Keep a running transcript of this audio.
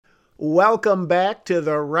Welcome back to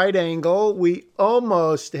the right angle. We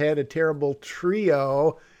almost had a terrible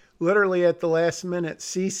trio, literally at the last minute.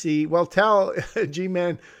 Cece, well, tell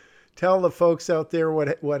G-Man, tell the folks out there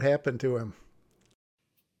what happened to him.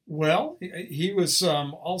 Well, he was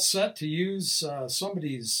all set to use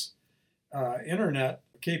somebody's internet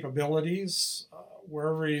capabilities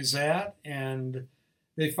wherever he's at, and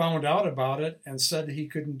they found out about it and said he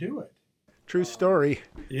couldn't do it. True story.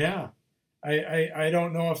 Yeah, I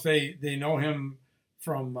don't know if they know him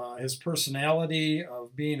from his personality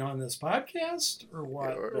of being on this podcast or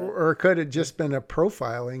what. Or could it just been a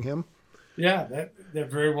profiling him? Yeah, that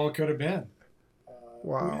very well could have been.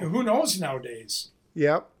 Wow. Who knows nowadays?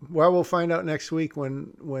 Yep. Well, we'll find out next week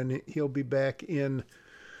when he'll be back in.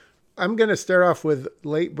 I'm going to start off with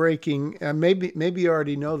late breaking. Maybe you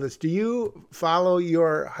already know this. Do you follow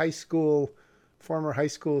your former high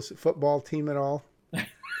school's football team at all?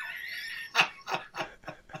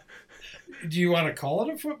 Do you want to call it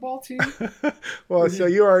a football team? Well, so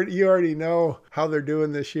you already know how they're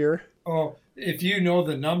doing this year. Oh, if you know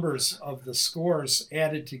the numbers of the scores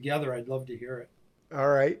added together, I'd love to hear it. All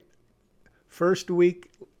right. First week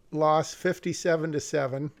loss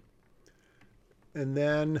 57-7, and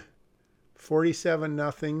then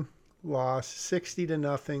 47-0 loss,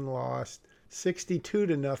 60-0 lost,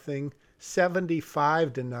 62-0,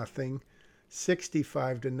 75-0,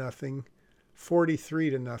 65-0,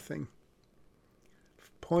 43-0.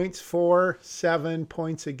 Points for 7,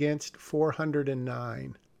 points against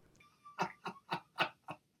 409.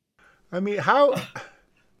 I mean, how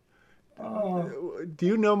do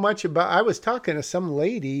you know much about? I was talking to some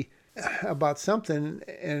lady about something,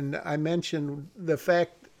 and I mentioned the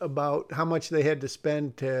fact about how much they had to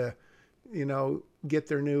spend to, get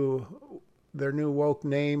their new woke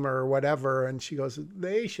name or whatever, and she goes,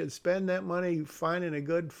 they should spend that money finding a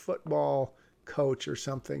good football coach or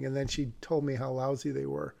something. And then she told me how lousy they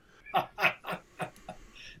were.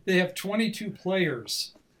 They have 22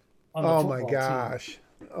 players on the football team.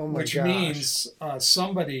 Oh my which gosh. Means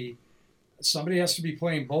somebody has to be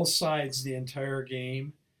playing both sides the entire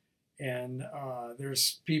game, and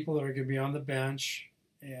there's people that are going to be on the bench,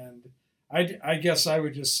 and I guess I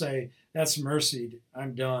would just say that's mercied.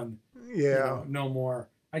 I'm done. Yeah. No more.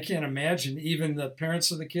 I can't imagine even the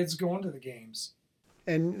parents of the kids going to the games.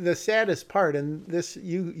 And the saddest part, and this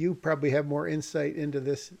you probably have more insight into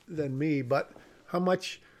this than me, but how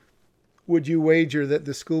much would you wager that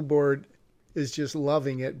the school board is just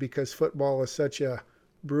loving it because football is such a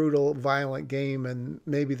brutal, violent game, and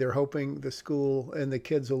maybe they're hoping the school and the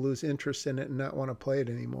kids will lose interest in it and not want to play it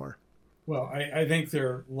anymore? Well, I think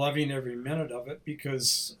they're loving every minute of it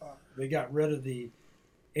because they got rid of the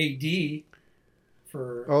AD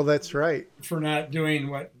that's right, for not doing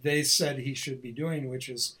what they said he should be doing, which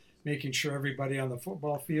is making sure everybody on the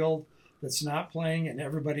football field that's not playing and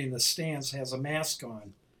everybody in the stands has a mask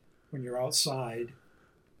on when you're outside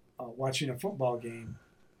watching a football game.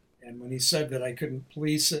 And when he said that I couldn't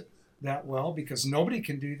police it that well because nobody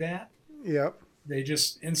can do that, yep, they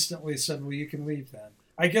just instantly said, well, you can leave then.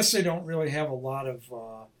 I guess they don't really have a lot of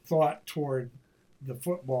thought toward the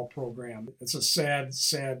football program. It's a sad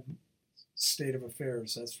state of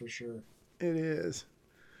affairs, that's for sure. It is.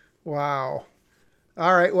 Wow.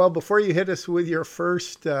 All right. Well, before you hit us with your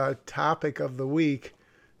first topic of the week,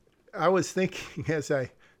 I was thinking, as I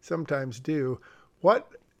sometimes do,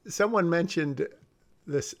 someone mentioned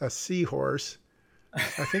a seahorse. I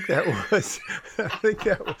think that was.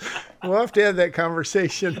 We'll have to have that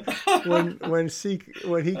conversation when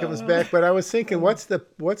he comes back. But I was thinking, what's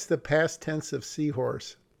the past tense of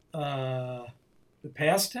seahorse? The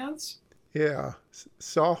past tense? Yeah,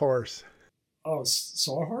 sawhorse. Oh,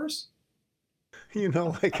 sawhorse?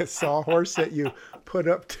 Like a sawhorse that you put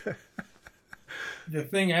up to. The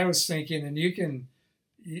thing I was thinking, and you can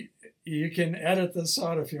edit this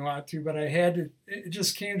out if you want to, but it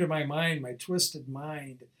just came to my mind, my twisted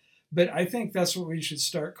mind. But I think that's what we should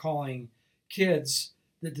start calling kids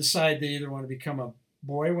that decide they either want to become a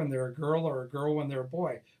boy when they're a girl or a girl when they're a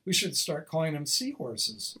boy. We should start calling them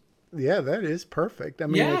seahorses. Yeah, that is perfect. I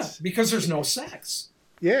mean, yeah, because there's no sex.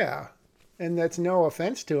 Yeah, and that's no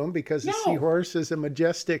offense to them because the seahorse is a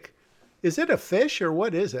majestic. Is it a fish or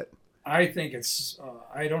what is it? I think it's.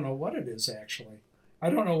 I don't know what it is actually.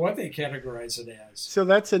 I don't know what they categorize it as. So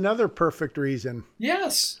that's another perfect reason.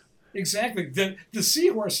 Yes, exactly. The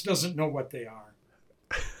seahorse doesn't know what they are.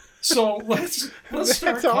 So let's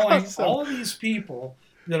start calling all of these people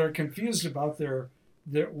that are confused about their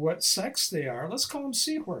what sex they are. Let's call them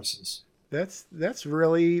seahorses. That's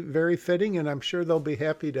really very fitting, and I'm sure they'll be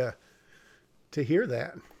happy to hear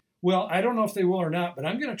that. Well, I don't know if they will or not, but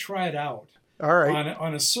I'm going to try it out. All right.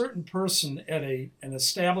 on a certain person at an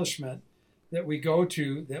establishment that we go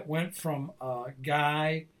to that went from a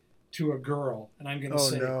guy to a girl, and Oh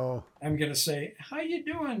no. I'm going to say, how you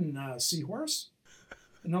doing, seahorse?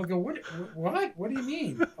 And they'll go, what do you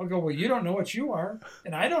mean? I'll go, well, you don't know what you are,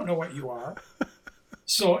 and I don't know what you are.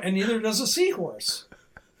 So, and neither does a seahorse.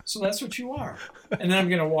 So that's what you are. And then I'm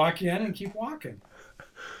going to walk in and keep walking.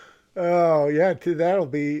 Oh yeah, that'll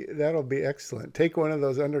be excellent. Take one of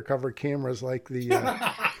those undercover cameras like the.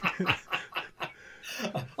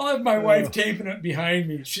 I'll have my wife taping it behind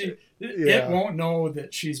me. It Yeah. won't know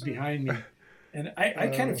that she's behind me. And I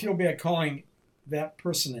kind of Uh, feel bad calling that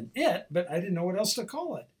person an it, but I didn't know what else to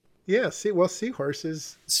call it. yeah. See, well,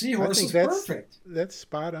 seahorses. I Seahorse think is perfect. that's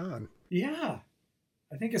spot on. Yeah,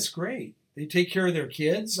 I think it's great. They take care of their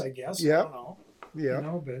kids, I guess. I don't Yep. know.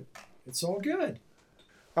 Yep. But it's all good.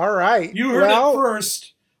 All right. You heard it Well,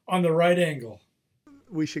 first on the right angle.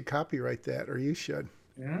 we should copyright that, or you should.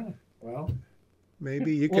 Yeah. Well,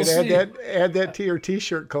 Maybe you we'll could see. add that to your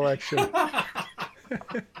T-shirt collection.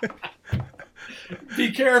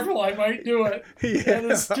 Be careful, I might do it. That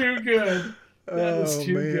is Yeah. too good. That is Oh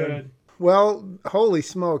too man. good. Well, holy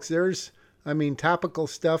smokes! I mean, topical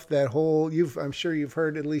stuff. That whole I'm sure you've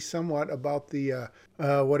heard at least somewhat about the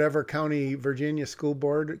whatever county Virginia school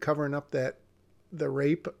board covering up the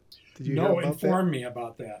rape. Did you hear No, about that? inform me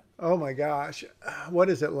about that. Oh my gosh. What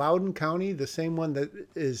is it? Loudoun County, the same one that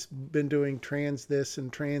has been doing trans this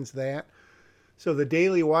and trans that. So the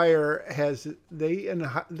Daily Wire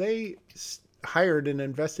they hired an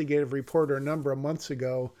investigative reporter a number of months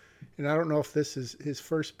ago, and I don't know if this is his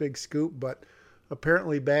first big scoop, but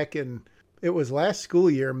apparently it was last school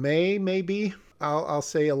year, May maybe. I'll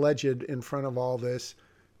say alleged in front of all this.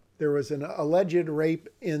 There was an alleged rape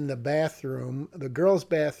in the bathroom, the girls'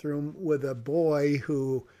 bathroom, with a boy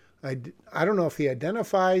who I don't know if he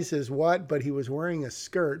identifies as what, but he was wearing a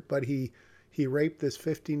skirt, but he raped this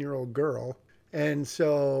 15-year-old girl. And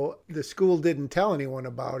so the school didn't tell anyone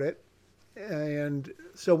about it. And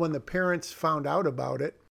so when the parents found out about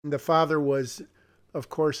it, the father was, of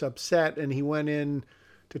course, upset, and he went in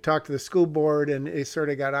to talk to the school board, and it sort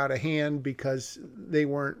of got out of hand because they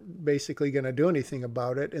weren't basically going to do anything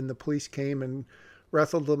about it. And the police came and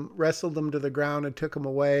wrestled them to the ground and took them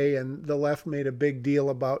away. And the left made a big deal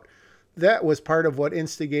about that. Was part of what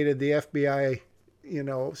instigated the FBI,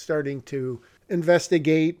 starting to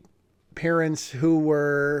investigate parents who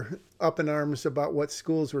were up in arms about what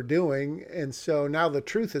schools were doing. And so now the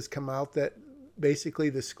truth has come out that basically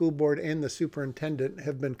the school board and the superintendent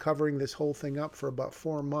have been covering this whole thing up for about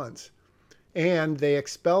 4 months. And they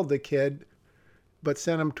expelled the kid, but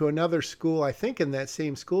sent him to another school, I think in that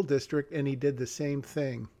same school district, and he did the same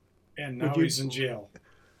thing. And now he's in jail.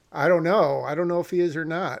 I don't know. I don't know if he is or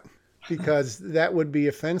not, because that would be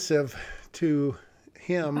offensive to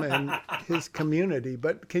him and his community.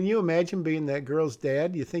 But can you imagine being that girl's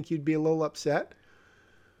dad? You think you'd be a little upset?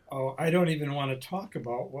 Oh, I don't even want to talk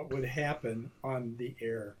about what would happen on the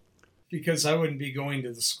air, because I wouldn't be going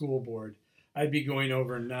to the school board. I'd be going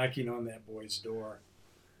over and knocking on that boy's door.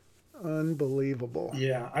 Unbelievable.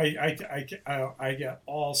 Yeah, I get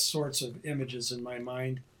all sorts of images in my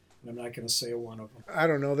mind, and I'm not going to say one of them. I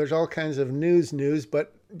don't know. There's all kinds of news,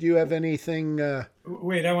 but do you have anything?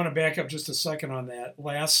 Wait, I want to back up just a second on that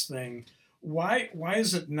last thing. Why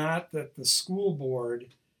is it not that the school board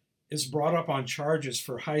is brought up on charges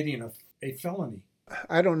for hiding a felony?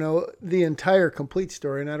 I don't know the entire complete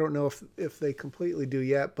story, and I don't know if they completely do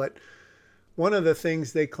yet, but one of the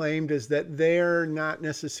things they claimed is that they're not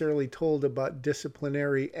necessarily told about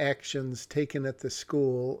disciplinary actions taken at the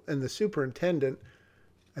school. And the superintendent,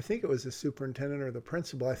 I think it was the superintendent or the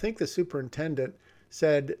principal, I think the superintendent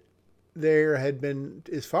said there had been,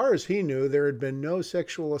 as far as he knew, there had been no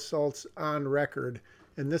sexual assaults on record.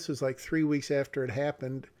 And this was like 3 weeks after it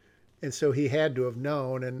happened. And so he had to have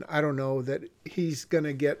known. And I don't know that he's going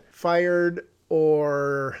to get fired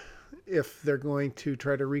or if they're going to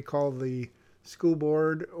try to recall the school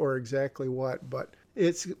board or exactly what. But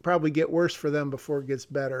it's probably get worse for them before it gets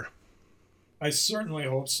better. I certainly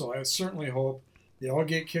hope so. I certainly hope they all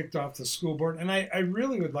get kicked off the school board. And I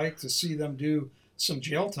really would like to see them do some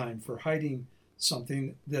jail time for hiding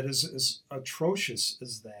something that is as atrocious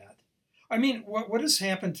as that. I mean, what has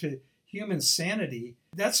happened to human sanity?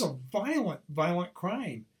 That's a violent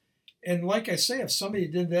crime. And like I say, if somebody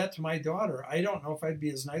did that to my daughter, I don't know if I'd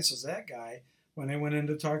be as nice as that guy when I went in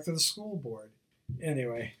to talk to the school board.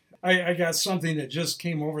 Anyway, I got something that just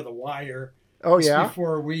came over the wire. Oh, yeah?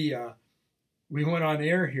 Before we went on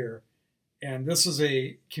air here. And this is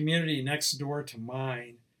a community next door to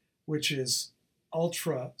mine, which is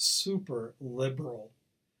ultra super liberal.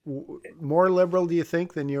 More liberal, do you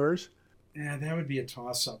think, than yours? Yeah, that would be a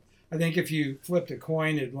toss-up. I think if you flipped a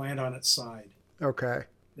coin, it'd land on its side. Okay.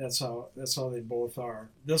 That's how they both are.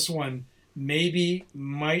 This one maybe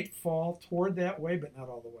might fall toward that way, but not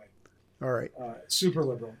all the way. All right. Super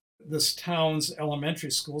liberal. This town's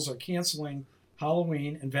elementary schools are canceling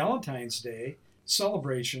Halloween and Valentine's Day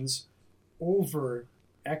celebrations over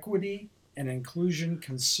equity and inclusion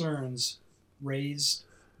concerns raised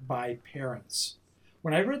by parents.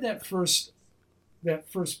 When I read that first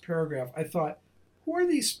paragraph, I thought, who are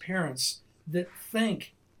these parents that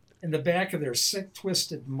think in the back of their sick,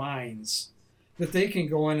 twisted minds that they can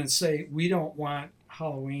go in and say, we don't want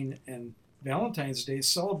Halloween and Valentine's Day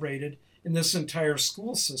celebrated in this entire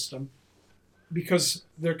school system because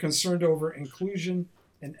they're concerned over inclusion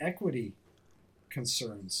and equity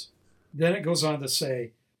concerns. Then it goes on to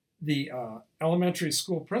say the elementary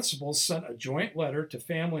school principals sent a joint letter to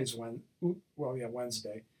families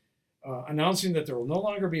Wednesday, announcing that there will no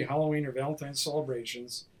longer be Halloween or Valentine's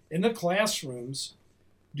celebrations in the classrooms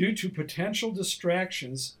due to potential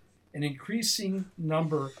distractions and increasing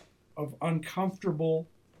number of uncomfortable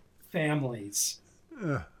families.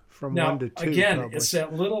 From Now, one to two, again, probably. it's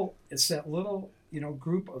that little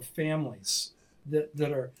group of families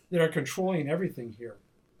that are controlling everything here.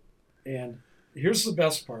 And here's the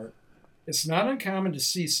best part: it's not uncommon to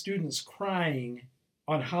see students crying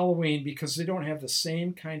on Halloween because they don't have the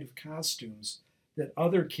same kind of costumes that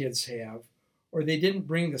other kids have, or they didn't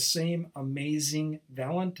bring the same amazing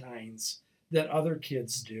Valentines that other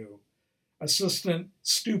kids do. Assistant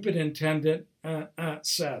Superintendent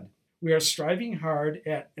said, we are striving hard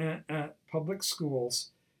at public schools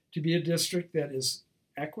to be a district that is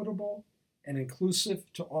equitable and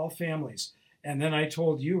inclusive to all families. And then I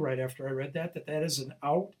told you right after I read that is an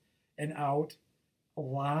out and out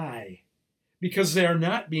lie, because they are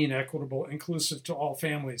not being equitable, inclusive to all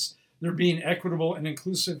families. They're being equitable and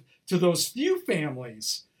inclusive to those few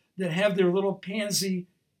families that have their little pansy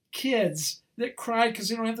kids that cry because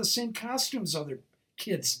they don't have the same costumes other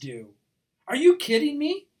kids do. Are you kidding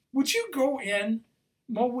me? Would you go in,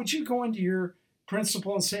 Mo? Would you go into your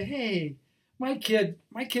principal and say, "Hey, my kid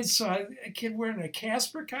saw a kid wearing a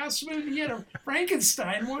Casper costume and he had a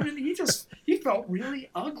Frankenstein one, and he felt really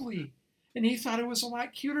ugly, and he thought it was a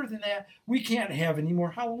lot cuter than that. We can't have any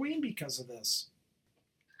more Halloween because of this."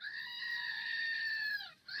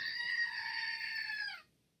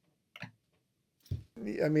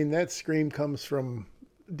 I mean, that scream comes from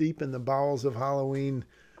deep in the bowels of Halloween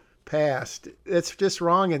past. It's just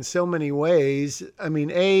wrong in so many ways. I mean,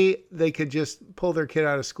 they could just pull their kid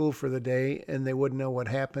out of school for the day and they wouldn't know what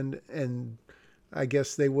happened. And I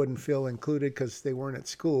guess they wouldn't feel included because they weren't at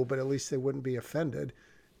school, but at least they wouldn't be offended.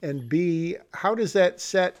 And B, how does that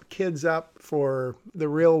set kids up for the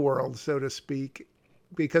real world, so to speak?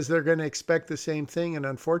 Because they're going to expect the same thing. And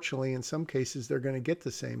unfortunately, in some cases, they're going to get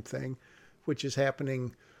the same thing, which is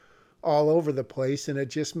happening all over the place. And it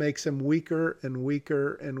just makes them weaker and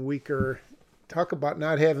weaker and weaker. Talk about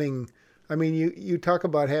not having, I mean, you talk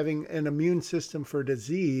about having an immune system for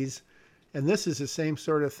disease. And this is the same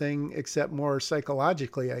sort of thing, except more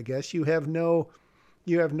psychologically, I guess. You have no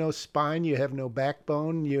spine, you have no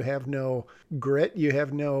backbone, you have no grit, you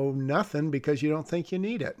have no nothing because you don't think you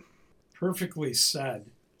need it. Perfectly said,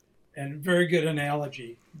 and very good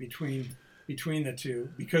analogy between the two.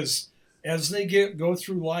 Because as they go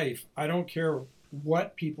through life, I don't care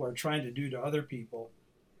what people are trying to do to other people.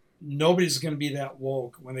 Nobody's going to be that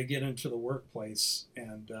woke when they get into the workplace,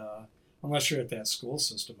 and unless you're at that school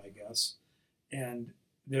system, I guess, and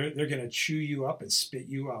they're going to chew you up and spit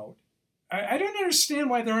you out. I don't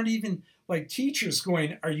understand why there aren't even like teachers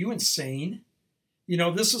going, "Are you insane?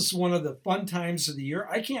 This is one of the fun times of the year.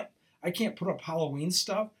 I can't put up Halloween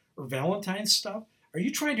stuff or Valentine's stuff. Are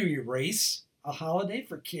you trying to erase a holiday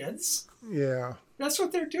for kids?" Yeah. That's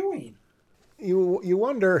what they're doing. You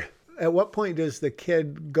wonder, at what point does the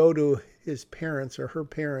kid go to his parents or her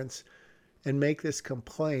parents and make this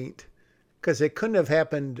complaint? Because it couldn't have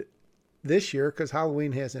happened this year because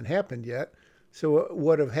Halloween hasn't happened yet. So it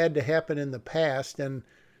would have had to happen in the past. And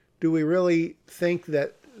do we really think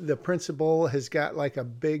that the principal has got like a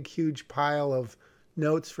big, huge pile of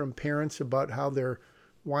notes from parents about how their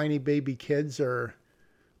whiny baby kids are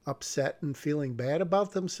upset and feeling bad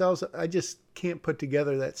about themselves? I just can't put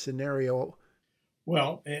together that scenario.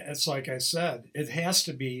 Well, it's like I said, it has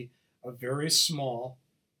to be a very small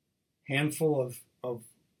handful of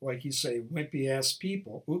like you say, wimpy ass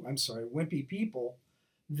people. Wimpy people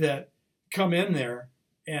that come in there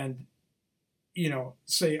and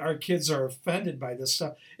say our kids are offended by this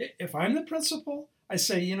stuff. If I'm the principal, I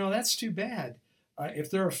say, that's too bad. If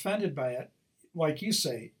they're offended by it, like you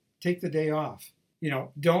say, take the day off.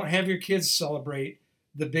 Don't have your kids celebrate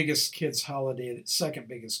the biggest kids holiday, the second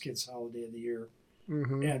biggest kids holiday of the year,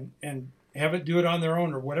 Mm-hmm. and have it do it on their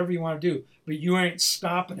own or whatever you want to do. But you ain't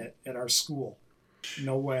stopping it at our school.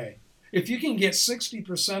 No way. If you can get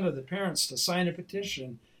 60% of the parents to sign a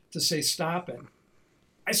petition to say stop it,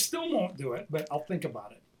 I still won't do it, but I'll think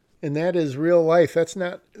about it. And that is real life. That's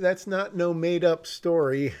not no made up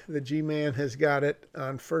story. The G-Man has got it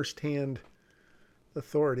on firsthand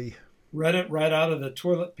authority. Read it right out of the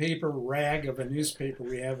toilet paper rag of a newspaper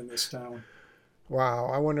we have in this town. Wow.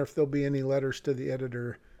 I wonder if there'll be any letters to the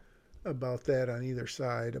editor about that on either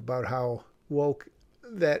side, about how woke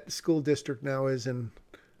that school district now is and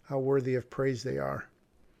how worthy of praise they are.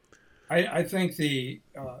 I think the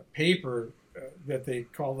paper that they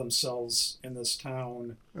call themselves in this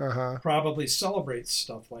town Uh-huh. probably celebrates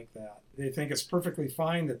stuff like that. They think it's perfectly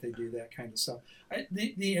fine that they do that kind of stuff.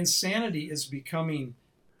 The insanity is becoming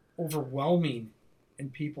overwhelming in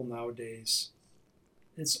people nowadays.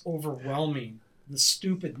 It's overwhelming, the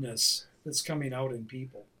stupidness that's coming out in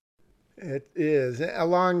people. It is.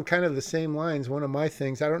 Along kind of the same lines, one of my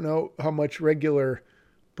things, I don't know how much regular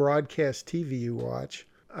broadcast TV you watch.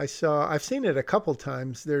 I've seen it a couple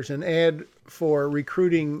times. There's an ad for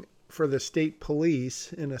recruiting for the state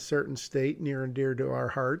police in a certain state near and dear to our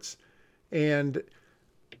hearts. And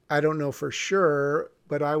I don't know for sure,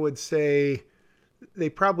 but I would say they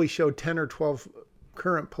probably showed 10 or 12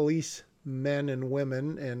 current police men and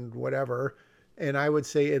women and whatever. And I would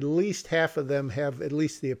say at least half of them have at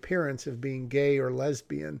least the appearance of being gay or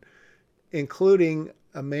lesbian, including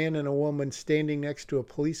a man and a woman standing next to a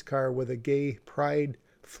police car with a gay pride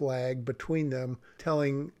flag between them,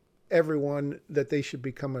 telling everyone that they should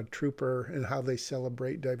become a trooper and how they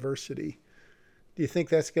celebrate diversity. Do you think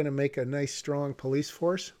that's going to make a nice, strong police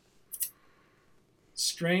force?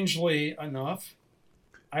 Strangely enough,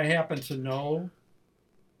 I happen to know.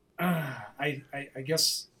 I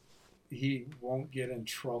guess he won't get in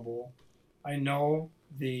trouble. I know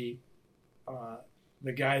the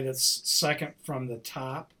guy that's second from the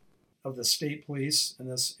top of the state police in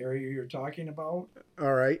this area you're talking about,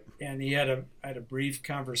 All right. and he had a brief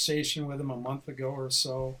conversation with him a month ago or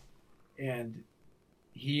so, and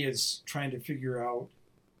he is trying to figure out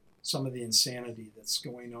some of the insanity that's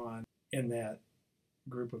going on in that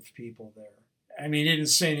group of people there. I mean, he didn't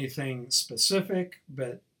say anything specific,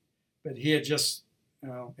 but he had just,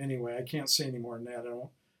 anyway, I can't say any more than that. I don't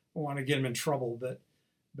want to get him in trouble, but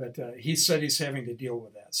he said he's having to deal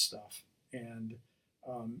with that stuff, and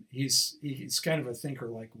he's kind of a thinker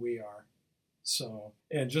like we are. So,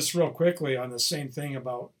 and just real quickly on the same thing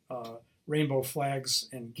about rainbow flags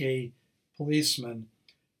and gay policemen,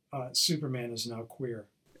 Superman is now queer.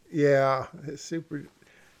 Yeah, it's super.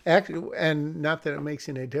 Actually, and not that it makes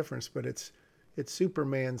any difference, but it's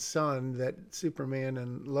Superman's son that Superman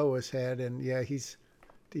and Lois had, and yeah, he's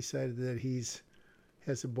decided that he's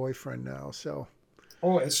has a boyfriend now. So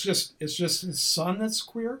Oh, it's just his son that's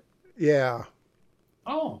queer. yeah,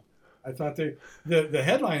 Oh, I thought the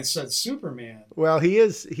headline said Superman. well, he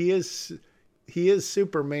is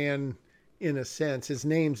Superman in a sense. His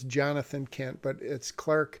name's Jonathan Kent, but it's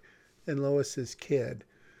Clark and Lois's kid.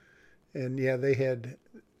 And yeah, they had.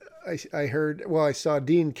 I heard. Well, I saw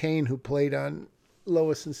Dean Cain, who played on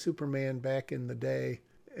Lois and Superman back in the day,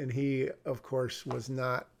 and he, of course, was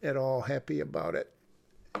not at all happy about it,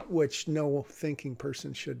 which no thinking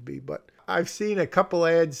person should be. But I've seen a couple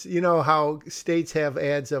ads. You know how states have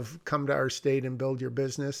ads of "Come to our state and build your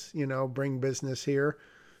business." Bring business here.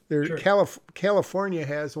 There, Sure. California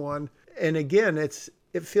has one, and again, it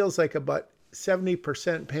feels like about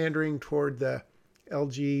 70% pandering toward the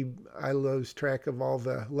LG. I lose track of all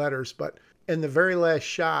the letters, but in the very last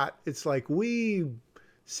shot, it's like we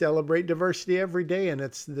celebrate diversity every day, and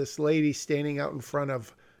it's this lady standing out in front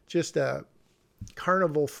of just a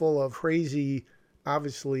carnival full of crazy,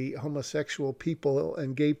 obviously homosexual people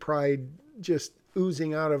and gay pride just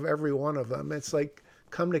oozing out of every one of them. It's like,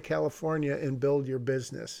 come to California and build your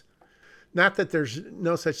business. Not that there's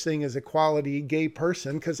no such thing as a quality gay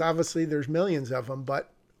person, because obviously there's millions of them,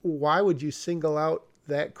 but why would you single out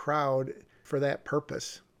that crowd for that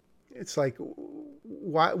purpose? It's like,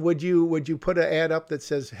 why would you put an ad up that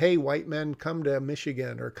says, "Hey, white men, come to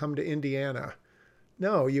Michigan or come to Indiana"?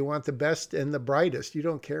 No, you want the best and the brightest. You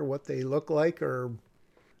don't care what they look like or,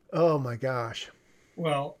 oh my gosh.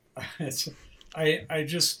 Well, I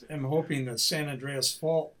just am hoping that San Andreas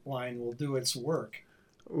Fault Line will do its work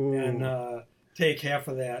and Ooh, take half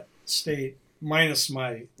of that state, minus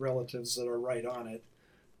my relatives that are right on it.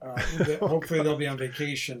 oh Hopefully they'll be on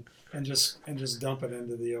vacation and just dump it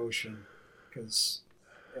into the ocean, because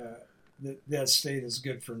uh, that state is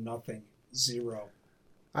good for nothing. Zero.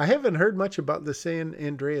 I haven't heard much about the San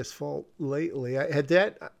Andreas Fault lately. I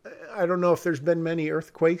don't know if there's been many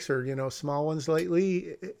earthquakes or, small ones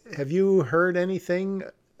lately. Have you heard anything?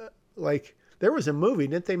 Like, there was a movie.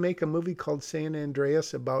 Didn't they make a movie called San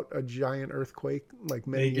Andreas about a giant earthquake like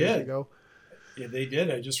many They years did. ago? Yeah, they did.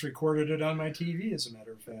 I just recorded it on my TV, as a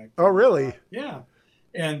matter of fact. Oh, And really? yeah,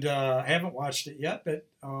 and I haven't watched it yet, but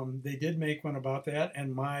they did make one about that.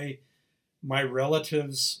 And my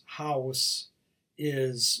relative's house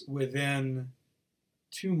is within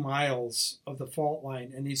 2 miles of the fault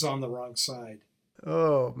line, and he's on the wrong side.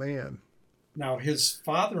 Oh, man. Now, his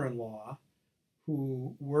father-in-law,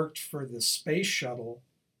 who worked for the space shuttle,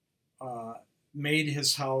 uh, made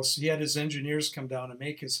his house. He had his engineers come down and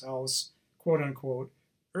make his house, quote unquote,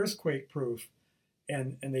 earthquake proof,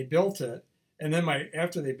 and they built it. And then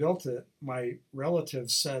after they built it, my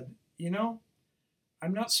relative said,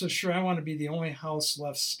 I'm not so sure I want to be the only house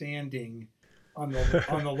left standing on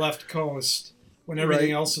the left coast when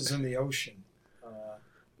everything Right. else is in the ocean.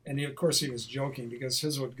 And of course, he was joking because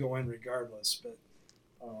his would go in regardless. But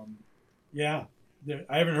um, yeah,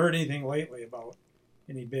 I haven't heard anything lately about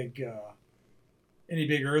any big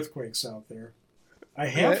earthquakes out there. I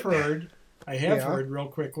have That- heard, yeah. real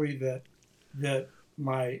quickly that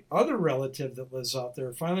my other relative that lives out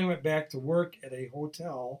there finally went back to work at a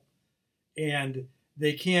hotel, and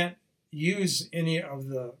they can't use any of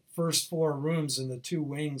the first floor rooms in the two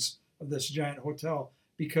wings of this giant hotel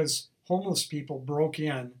because homeless people broke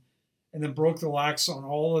in and then broke the locks on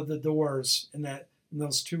all of the doors in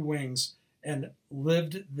those two wings and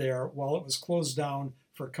lived there while it was closed down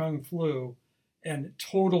for Kung Flu and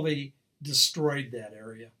totally destroyed that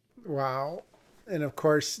area. Wow. And of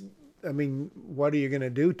course, I mean, what are you going to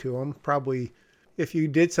do to them? Probably, if you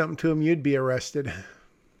did something to them, you'd be arrested.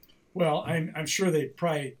 Well, I'm sure they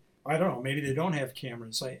probably, I don't know, maybe they don't have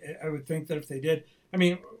cameras. I would think that if they did, I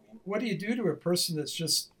mean, what do you do to a person that's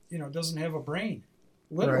just, doesn't have a brain?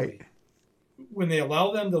 Literally. Right. When they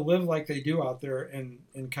allow them to live like they do out there in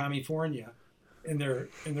California, in their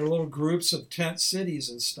little groups of tent cities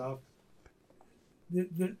and stuff,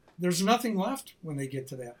 there's nothing left when they get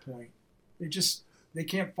to that point. They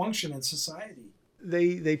can't function in society.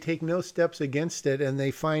 They take no steps against it, and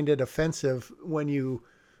they find it offensive when you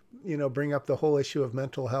bring up the whole issue of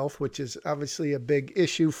mental health, which is obviously a big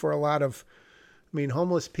issue for a lot of, I mean,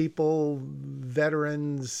 homeless people,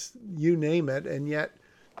 veterans, you name it, and yet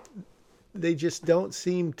they just don't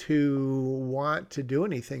seem to want to do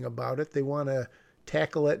anything about it. They want to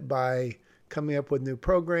tackle it by coming up with new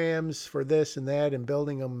programs for this and that and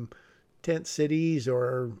building them tent cities,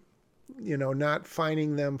 or not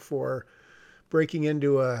fining them for breaking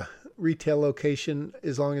into a retail location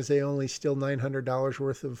as long as they only steal $900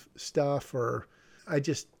 worth of stuff. Or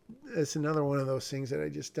it's another one of those things that I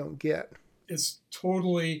just don't get. It's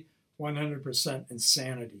totally 100%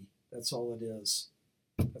 insanity. That's all it is.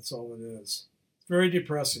 That's all it is. It's very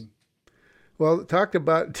depressing. Well, talked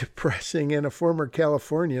about depressing, and a former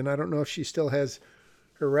Californian. I don't know if she still has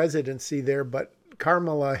her residency there, but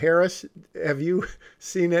Kamala Harris, have you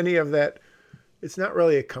seen any of that? It's not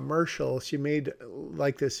really a commercial. She made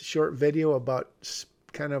like this short video about it's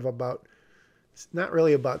not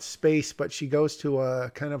really about space, but she goes to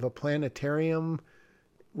a kind of a planetarium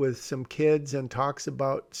with some kids and talks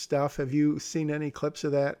about stuff. Have you seen any clips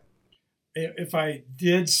of that? If I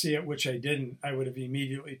did see it, which I didn't, I would have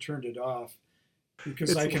immediately turned it off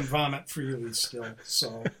because It's I can vomit freely still.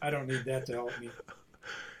 So I don't need that to help me.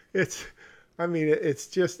 it's I mean, it's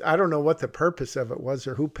just, I don't know what the purpose of it was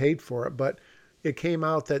or who paid for it, but it came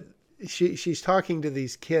out that she's talking to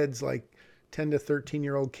these kids, like 10 to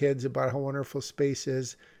 13-year-old kids, about how wonderful space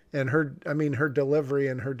is. And her delivery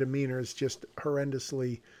and her demeanor is just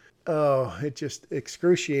horrendously, oh, it's just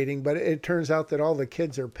excruciating. But it turns out that all the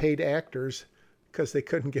kids are paid actors because they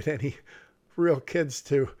couldn't get any real kids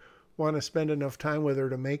to want to spend enough time with her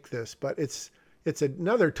to make this. But it's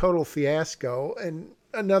another total fiasco, and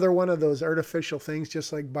another one of those artificial things,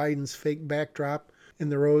 just like Biden's fake backdrop in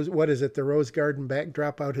the Rose Garden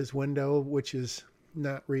backdrop out his window, which is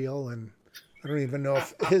not real. And I don't even know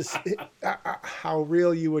if how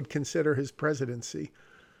real you would consider his presidency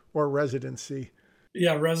or residency.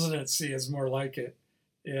 Yeah, residency is more like it.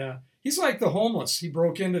 Yeah. He's like the homeless. He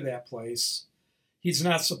broke into that place. He's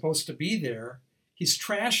not supposed to be there. He's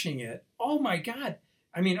trashing it. Oh my God.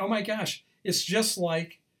 I mean, oh my gosh. It's just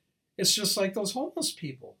like those homeless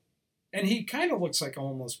people. And he kind of looks like a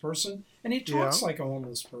homeless person, and he talks like a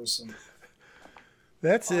homeless person.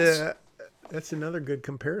 That's that's another good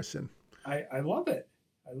comparison. I love it.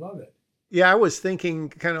 I love it. Yeah, I was thinking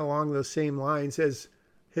kind of along those same lines as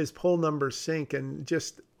his poll numbers sink and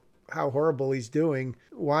just how horrible he's doing.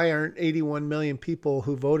 Why aren't 81 million people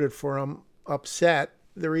who voted for him upset?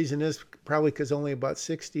 The reason is probably because only about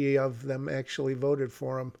 60 of them actually voted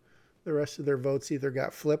for him. The rest of their votes either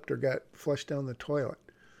got flipped or got flushed down the toilet.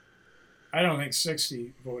 I don't think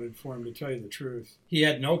 60 voted for him, to tell you the truth. He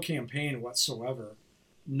had no campaign whatsoever.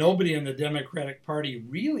 Nobody in the Democratic Party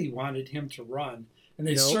really wanted him to run, and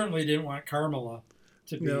they certainly didn't want Kamala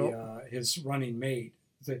to be his running mate.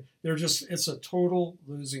 They're just, it's a total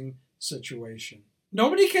losing situation.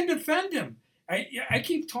 Nobody can defend him. I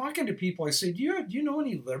keep talking to people. I say, do you know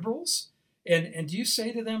any liberals? And do you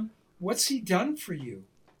say to them, what's he done for you?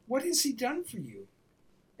 What has he done for you?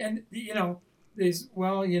 And, they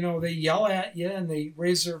yell at you and they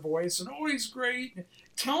raise their voice and, oh, he's great.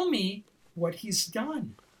 Tell me what he's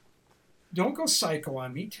done. Don't go psycho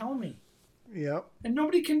on me. Tell me. Yep. And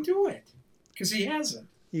nobody can do it because he hasn't.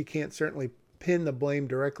 You can't certainly pin the blame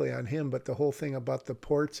directly on him, but the whole thing about the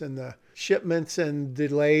ports and the shipments and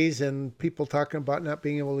delays and people talking about not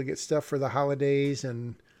being able to get stuff for the holidays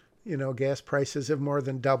and, gas prices have more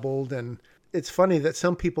than doubled. And it's funny that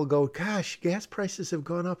some people go, gosh, gas prices have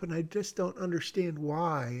gone up and I just don't understand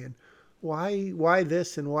why. And why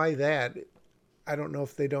this and why that? I don't know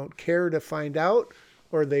if they don't care to find out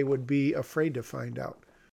or they would be afraid to find out.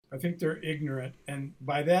 I think they're ignorant. And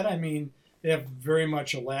by that, I mean, they have very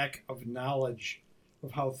much a lack of knowledge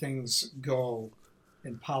of how things go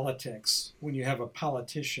in politics when you have a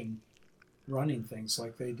politician running things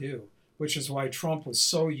like they do, which is why Trump was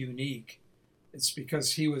so unique. It's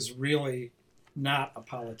because he was really not a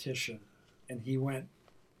politician, and he went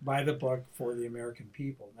by the book for the American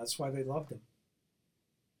people. That's why they loved him.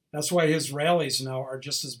 That's why his rallies now are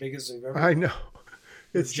just as big as they've ever been. I know.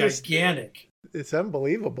 It's gigantic. It's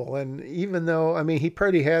unbelievable. And even though, I mean, he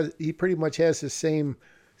pretty much has the same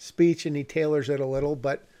speech and he tailors it a little,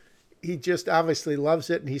 but he just obviously loves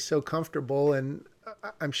it and he's so comfortable. And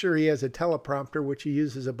I'm sure he has a teleprompter, which he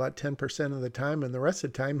uses about 10% of the time. And the rest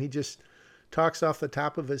of the time, he just talks off the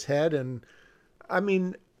top of his head. And I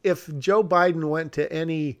mean, if Joe Biden went to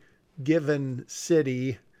any given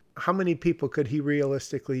city, how many people could he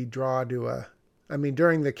realistically draw to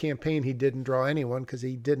during the campaign, he didn't draw anyone because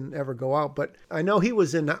he didn't ever go out. But I know he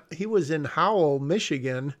was in Howell,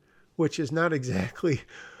 Michigan, which is not exactly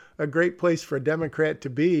a great place for a Democrat to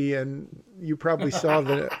be. And you probably saw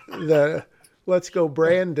the "Let's Go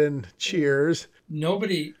Brandon" cheers.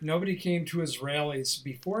 Nobody came to his rallies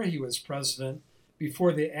before he was president,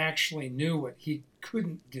 before they actually knew what he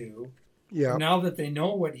couldn't do. Yeah. Now that they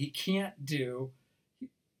know what he can't do,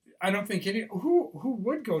 I don't think who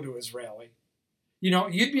would go to his rally.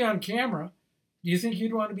 You'd be on camera. Do you think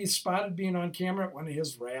you'd want to be spotted being on camera at one of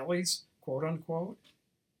his rallies, quote unquote?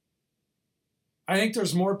 I think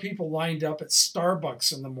there's more people lined up at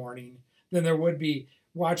Starbucks in the morning than there would be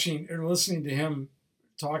watching or listening to him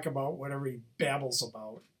talk about whatever he babbles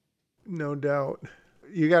about. No doubt.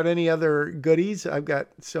 You got any other goodies? I've got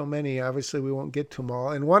so many. Obviously, we won't get to them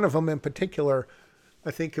all. And one of them in particular,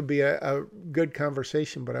 I think could be a good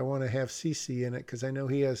conversation, but I want to have Cece in it because I know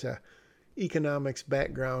he has a economics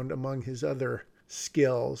background among his other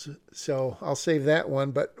skills. So I'll save that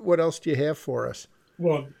one. But what else do you have for us?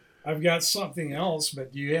 Well, I've got something else,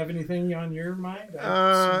 but do you have anything on your mind?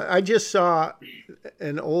 I just saw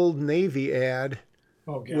an Old Navy ad.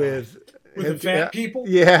 Oh, God. With the fat people?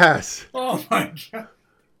 Yes. Oh, my God.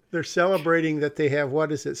 They're celebrating that they have,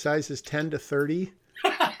 what is it, sizes 10 to 30?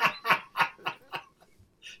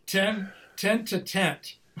 10 to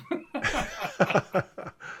tent.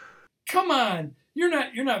 Come on, you're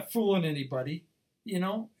not fooling anybody.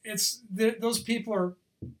 It's those people are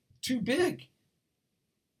too big.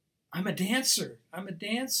 I'm a dancer.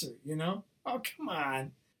 Oh, come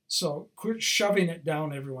on. So quit shoving it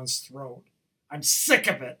down everyone's throat. I'm sick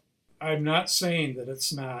of it. I'm not saying that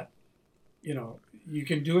it's not. You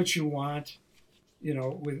can do what you want.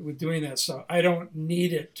 With doing that stuff. I don't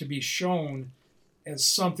need it to be shown as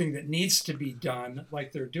something that needs to be done,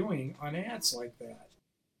 like they're doing on ads like that.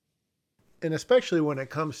 And especially when it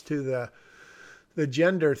comes to the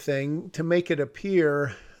gender thing, to make it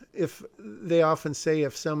appear, if they often say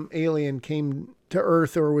if some alien came to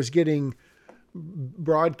Earth or was getting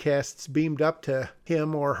broadcasts beamed up to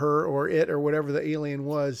him or her or it or whatever the alien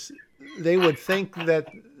was, they would think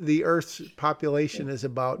that the Earth's population is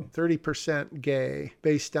about 30% gay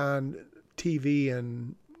based on TV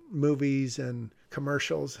and movies and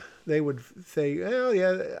commercials. They would say, oh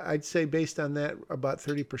yeah, I'd say based on that, about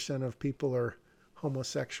 30% of people are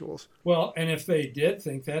homosexuals. Well, and if they did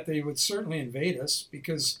think that, they would certainly invade us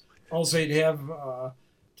because all they'd have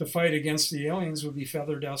to fight against the aliens would be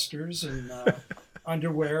feather dusters and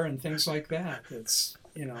underwear and things like that. It's,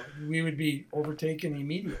 we would be overtaken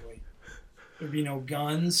immediately. There'd be no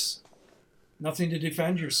guns, nothing to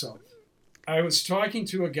defend yourself. I was talking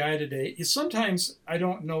to a guy today. Sometimes I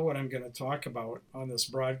don't know what I'm going to talk about on this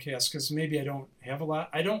broadcast because maybe I don't have a lot.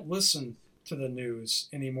 I don't listen to the news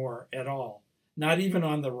anymore at all. Not even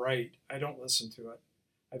on the right. I don't listen to it.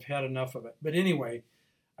 I've had enough of it. But anyway,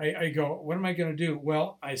 I go, what am I going to do?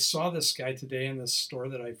 Well, I saw this guy today in this store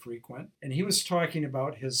that I frequent, and he was talking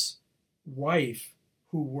about his wife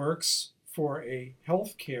who works for a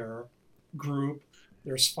healthcare group.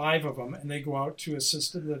 There's 5 of them, and they go out to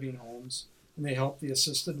assisted living homes and they help the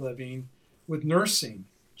assisted living with nursing.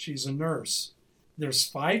 She's a nurse. There's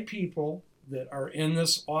 5 people that are in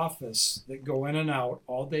this office that go in and out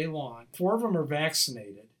all day long. 4 of them are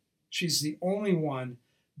vaccinated. She's the only one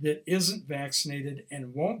that isn't vaccinated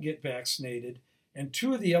and won't get vaccinated. And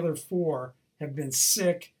 2 of the other 4 have been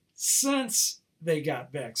sick since they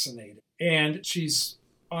got vaccinated. And she's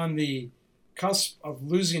on the cusp of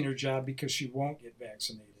losing her job because she won't get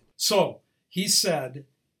vaccinated. So he said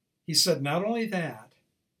not only that,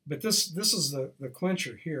 but this is the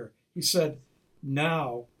clincher here. He said,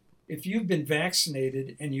 now, if you've been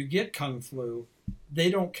vaccinated and you get Kung flu, they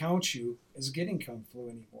don't count you as getting Kung flu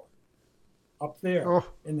anymore. Up there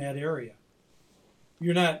in that area.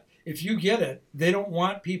 You're not, if you get it, they don't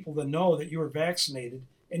want people to know that you were vaccinated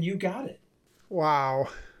and you got it. Wow.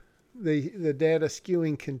 The data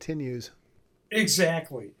skewing continues.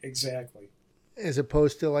 Exactly. As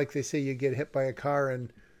opposed to, like they say, you get hit by a car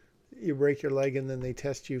and you break your leg and then they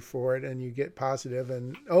test you for it and you get positive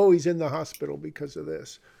and, he's in the hospital because of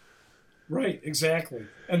this. Right, exactly.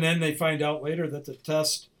 And then they find out later that the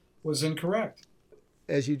test was incorrect.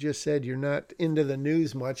 As you just said, you're not into the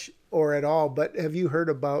news much or at all, but have you heard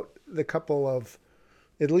about the couple of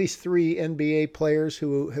at least 3 NBA players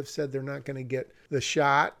who have said they're not going to get the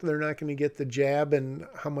shot, they're not going to get the jab, and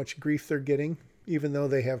how much grief they're getting, even though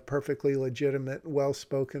they have perfectly legitimate,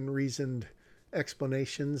 well-spoken, reasoned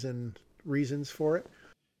explanations and reasons for it?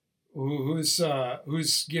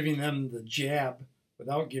 Who's giving them the jab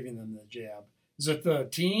without giving them the jab? Is it the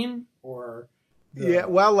team or... Yeah,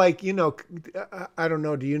 well, like, I don't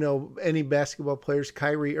know. Do you know any basketball players?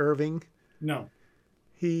 Kyrie Irving? No.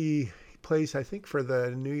 He plays, I think, for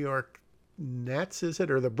the New York Nets, is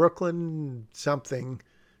it? Or the Brooklyn something.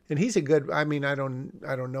 And he's a good, I mean, I don't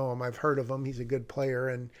know him. I've heard of him. He's a good player.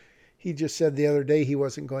 And he just said the other day he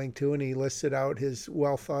wasn't going to, and he listed out his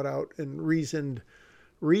well thought out and reasoned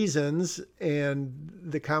reasons, and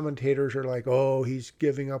the commentators are like, he's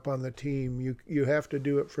giving up on the team. You have to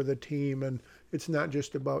do it for the team, and it's not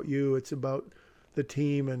just about you, it's about the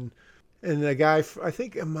team. And the guy, I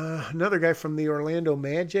think another guy from the Orlando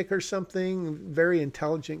Magic or something, very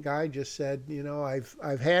intelligent guy, just said,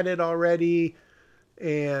 I've had it already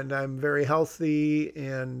and I'm very healthy,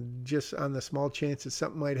 and just on the small chance that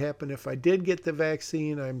something might happen if I did get the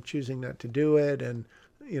vaccine, I'm choosing not to do it. And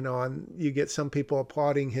you get some people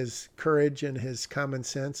applauding his courage and his common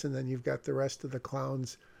sense, and then you've got the rest of the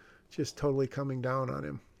clowns just totally coming down on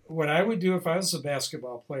him. What I would do if I was a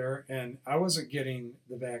basketball player and I wasn't getting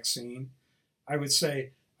the vaccine, I would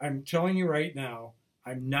say, I'm telling you right now,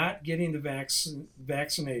 I'm not getting the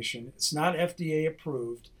vaccination. It's not FDA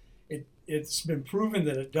approved. It's been proven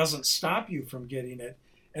that it doesn't stop you from getting it.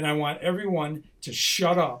 And I want everyone to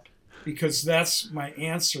shut up, because that's my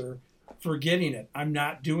answer for getting it. I'm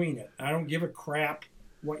not doing it. I don't give a crap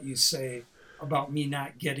what you say about me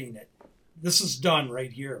not getting it. This is done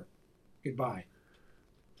right here. Goodbye.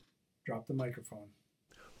 Drop the microphone.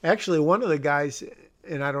 Actually, one of the guys,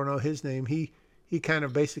 and I don't know his name, he kind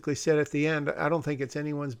of basically said at the end, I don't think it's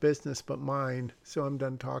anyone's business but mine, so I'm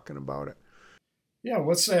done talking about it. Yeah,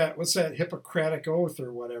 what's that Hippocratic oath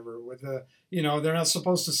or whatever? With they're not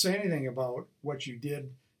supposed to say anything about what you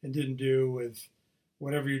did and didn't do with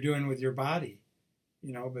whatever you're doing with your body,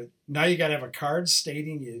 but now you got to have a card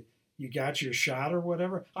stating you got your shot or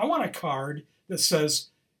whatever. I want a card that says,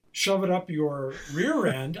 shove it up your rear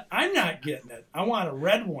end. I'm not getting it. I want a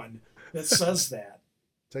red one that says that.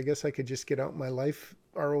 So I guess I could just get out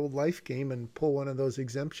our old life game and pull one of those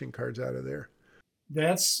exemption cards out of there.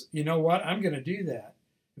 You know what? I'm going to do that.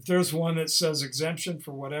 If there's one that says exemption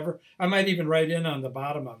for whatever, I might even write in on the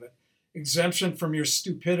bottom of it, exemption from your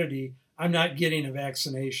stupidity. I'm not getting a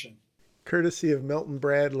vaccination. Courtesy of Milton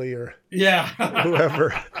Bradley or yeah,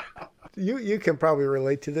 whoever. You can probably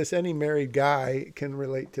relate to this. Any married guy can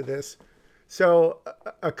relate to this. So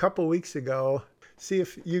a couple weeks ago, see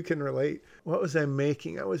if you can relate. What was I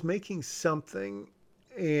making? I was making something,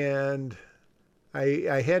 and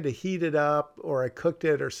I had to heat it up, or I cooked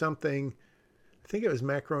it or something. I think it was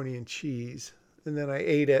macaroni and cheese. and then I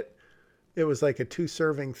ate it. It was like a 2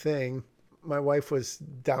 serving thing. My wife was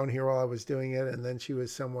down here while I was doing it, and then she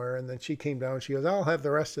was somewhere, and then she came down. She goes, "I'll have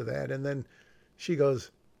the rest of that." And then she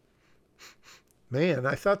goes, "Man,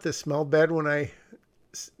 I thought this smelled bad when I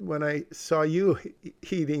saw you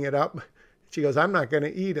heating it up." She goes, "I'm not going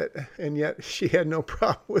to eat it," and yet she had no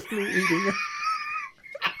problem with me eating it.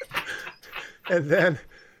 And then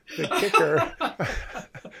the kicker,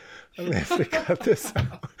 I'm gonna have to cut this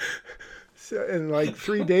out. So, and like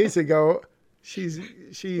 3 days ago, she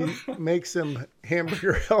makes some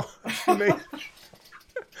hamburger help,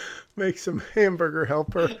 makes some hamburger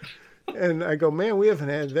helper, and I go, "Man, we haven't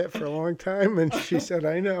had that for a long time." And she said,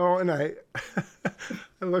 "I know." And I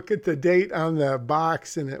look at the date on the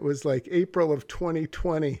box, and it was like April of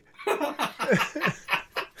 2020.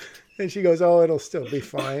 And she goes, "Oh, it'll still be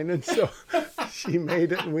fine." And so she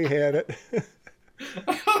made it, and we had it.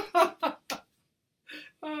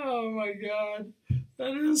 Oh my God,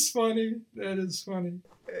 that is funny. That is funny.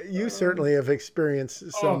 You certainly have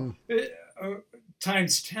experienced some.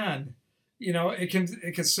 Times 10. You know, it can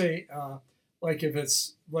say like if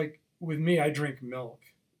it's like with me, I drink milk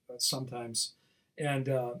sometimes, and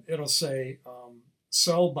it'll say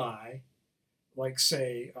sell by, like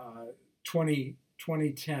say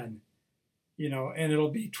 2010, you know, and it'll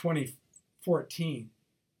be 2014.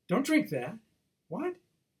 Don't drink that. What?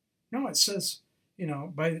 No, it says, you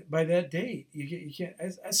know, by that date you can't.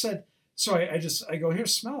 I said, so I go, "Here,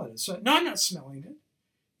 smell it." So no, I'm not smelling it.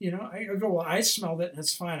 You know, I go, "Well, I smelled it and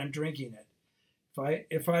it's fine. I'm drinking it.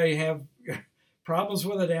 If I have problems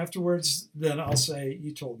with it afterwards, then I'll say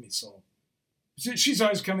you told me so." She's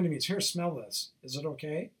always coming to me. "Here, smell this. Is it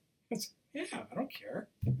okay?" Yeah, I don't care.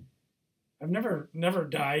 I've never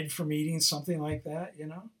died from eating something like that, you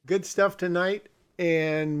know. Good stuff tonight,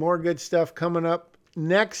 and more good stuff coming up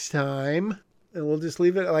next time. And we'll just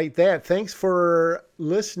leave it like that. Thanks for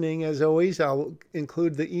listening. As always, I'll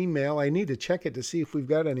include the email. I need to check it to see if we've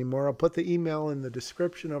got any more. I'll put the email in the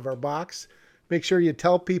description of our box. Make sure you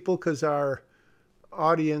tell people, because our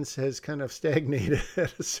audience has kind of stagnated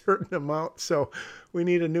at a certain amount. So we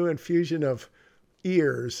need a new infusion of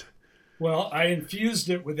ears. Well, I infused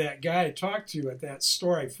it with that guy I talked to at that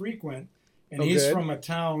store I frequent. And he's good. from a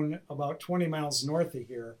town about 20 miles north of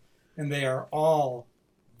here. And they are all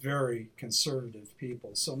very conservative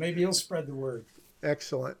people. So maybe he'll spread the word.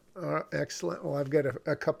 Excellent. Excellent. Well, I've got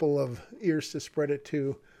a couple of ears to spread it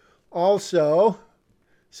to also.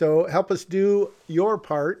 So help us do your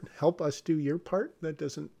part. Help us do your part. That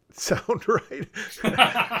doesn't sound right.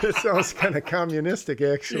 That sounds kind of communistic,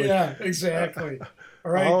 actually. Yeah, exactly.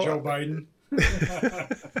 All right, Joe Biden.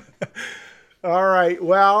 All right.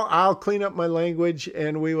 Well, I'll clean up my language,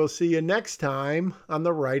 and we will see you next time on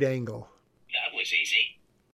The Right Angle. That was easy.